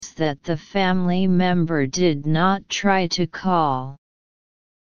that the family member did not try to call.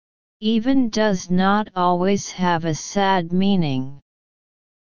 Even does not always have a sad meaning.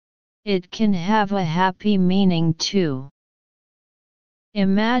 It can have a happy meaning too.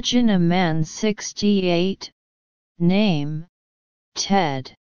 Imagine a man 68, name,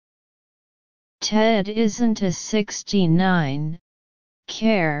 Ted. Ted isn't a 69,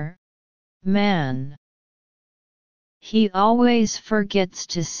 care, man. He always forgets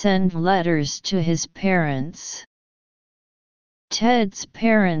to send letters to his parents. Ted's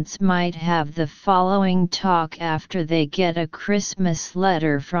parents might have the following talk after they get a Christmas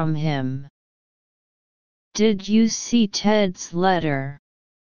letter from him. Did you see Ted's letter?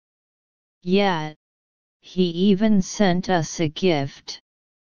 Yeah, he even sent us a gift.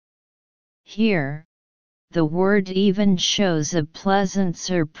 Here, the word even shows a pleasant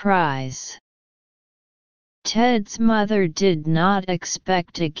surprise. Ted's mother did not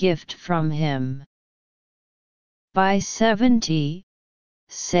expect a gift from him. By 70,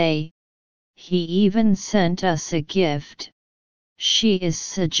 say, he even sent us a gift. She is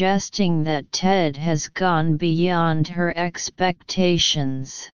suggesting that Ted has gone beyond her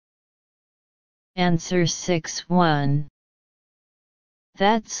expectations. Answer 6-1.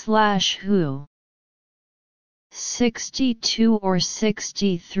 That/who. 62 or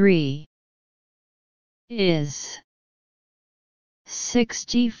 63. Is.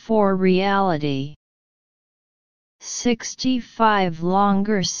 64 reality. 65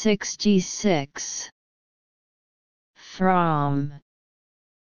 longer 66. From.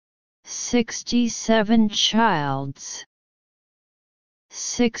 67 childs.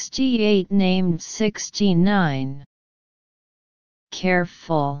 68 named 69.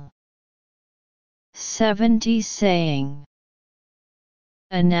 Careful. 70 saying.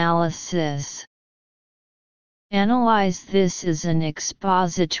 Analysis. Analyze this as an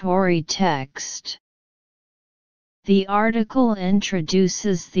expository text. The article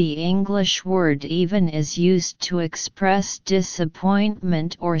introduces the English word even as used to express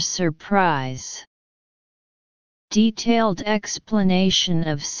disappointment or surprise. Detailed explanation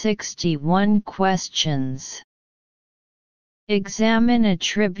of 61 questions. Examine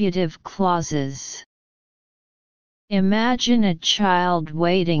attributive clauses. Imagine a child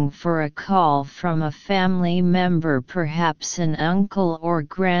waiting for a call from a family member, perhaps an uncle or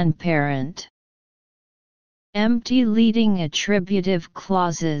grandparent. Empty leading attributive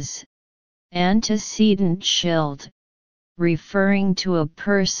clauses. Antecedent schild, referring to a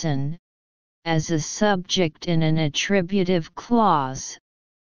person, as a subject in an attributive clause.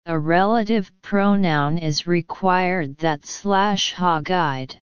 A relative pronoun is required that /ha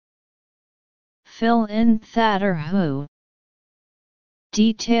guide. Fill in that or who.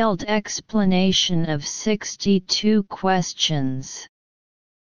 Detailed explanation of 62 questions.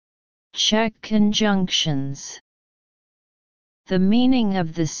 Check conjunctions. The meaning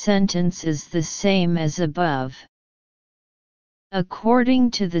of the sentence is the same as above.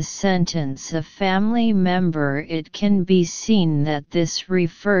 According to the sentence a family member, it can be seen that this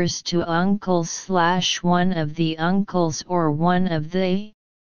refers to uncle/one of the uncles or one of the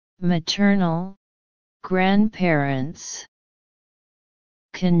maternal grandparents.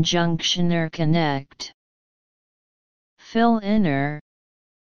 Conjunction or connect. Fill in.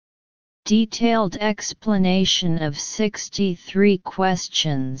 Detailed explanation of 63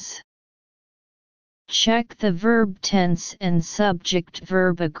 questions. Check the verb tense and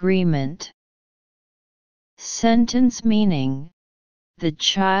subject-verb agreement. Sentence meaning. The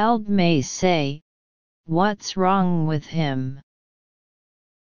child may say, "What's wrong with him?"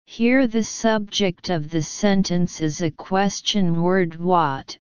 Here the subject of the sentence is a question word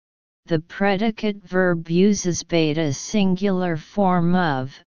what. The predicate verb uses beta singular form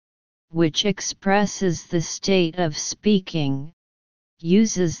of, which expresses the state of speaking.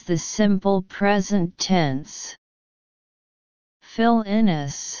 Uses the simple present tense. Fill in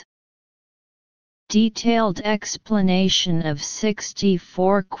as. Detailed explanation of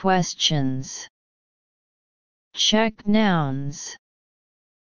 64 questions. Check nouns.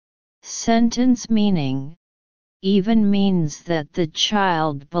 Sentence meaning. Even means that the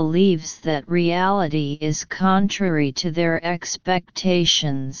child believes that reality is contrary to their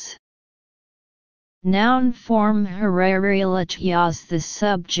expectations. Noun form reality, the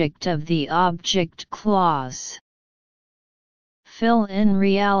subject of the object clause. Fill in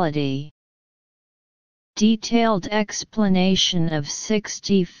reality. Detailed explanation of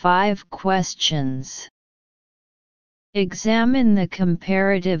 65 questions. Examine the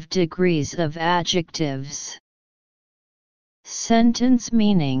comparative degrees of adjectives. Sentence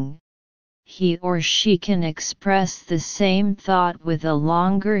meaning. he or she can express the same thought with a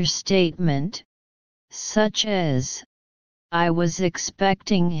longer statement, such as, "I was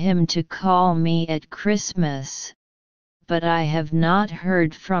expecting him to call me at Christmas, but I have not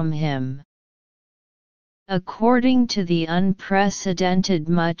heard from him." According to the unprecedented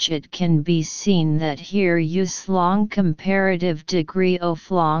much, it can be seen that here use long comparative degree of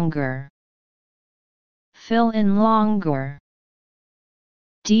longer. Fill in longer.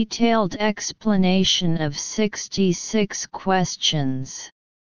 Detailed explanation of 66 questions.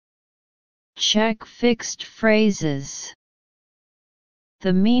 Check fixed phrases.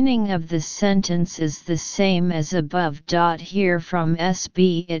 The meaning of the sentence is the same as above. Here from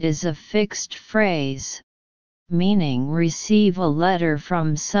SB it is a fixed phrase, meaning receive a letter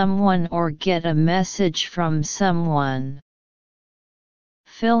from someone or get a message from someone.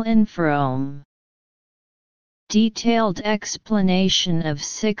 Fill in from. Detailed explanation of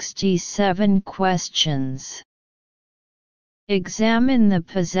 67 questions. Examine the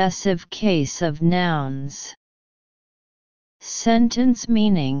possessive case of nouns. Sentence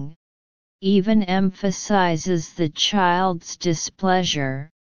meaning, even emphasizes the child's displeasure,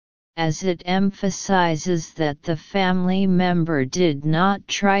 as it emphasizes that the family member did not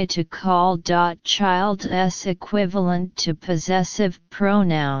try to call. Child's equivalent to possessive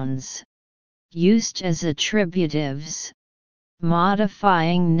pronouns, used as attributives,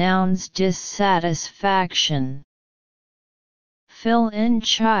 modifying nouns. Dissatisfaction. Fill in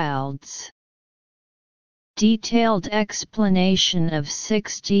child's. Detailed explanation of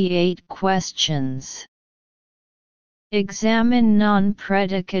 68 questions. Examine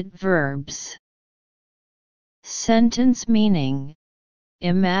non-predicate verbs. Sentence meaning,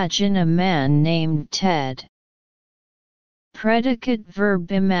 imagine a man named Ted. Predicate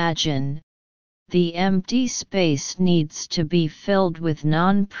verb imagine. The empty space needs to be filled with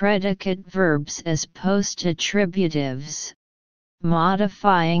non-predicate verbs as post-attributives,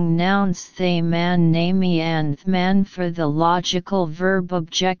 modifying nouns they, man, namey and man. For the logical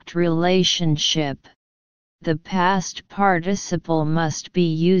verb-object relationship, the past participle must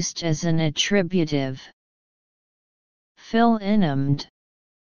be used as an attributive. Fill in.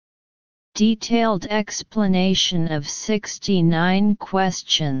 Detailed explanation of 69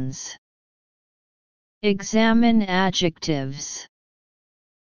 questions. Examine adjectives.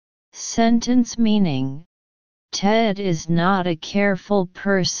 Sentence meaning, Ted is not a careful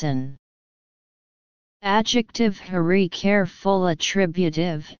person. Adjective hurry, careful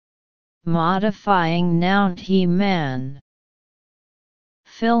attributive, modifying noun he, man.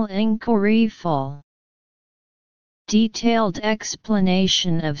 Fill inquiry full. Detailed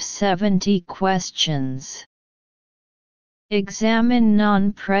explanation of 70 questions. Examine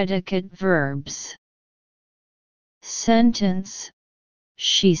non-predicate verbs. Sentence,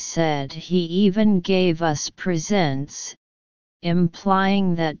 she said he even gave us presents,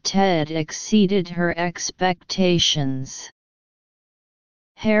 implying that Ted exceeded her expectations.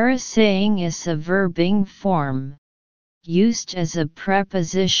 Harassing is a verbing form, used as a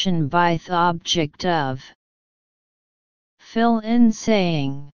preposition by the object of. Fill in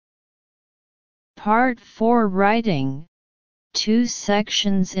saying. Part 4 Writing, 2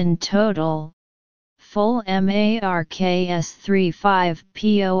 sections in total. Full marks 35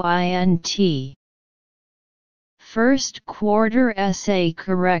 point. First quarter essay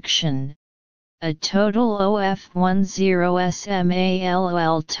correction, a total of 10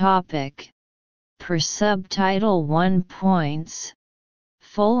 SMALL topic, per subtitle 1 points,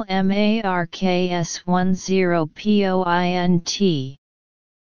 full marks 10 point.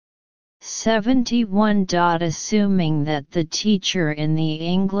 71. Assuming that the teacher in the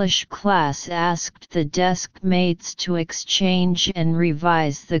English class asked the desk mates to exchange and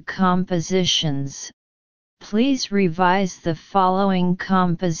revise the compositions, please revise the following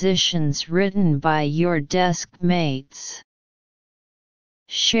compositions written by your desk mates.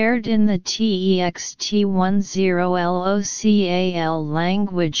 Shared in the TEXT10LOCAL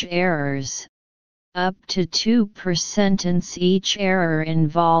language errors, up to 2%. Each error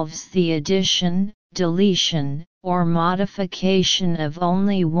involves the addition, deletion, or modification of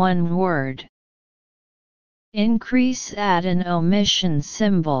only one word. Increase, add an omission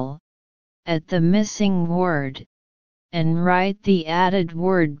symbol at the missing word, and write the added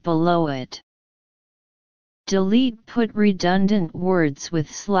word below it. Delete, put redundant words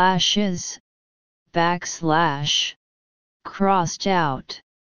with slashes, backslash, crossed out.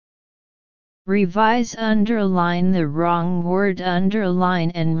 Revise, underline the wrong word, underline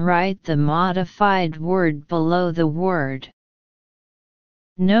and write the modified word below the word.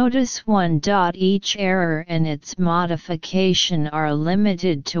 Notice 1. Each error and its modification are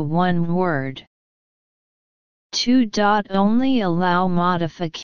limited to one word. 2. Only allow modification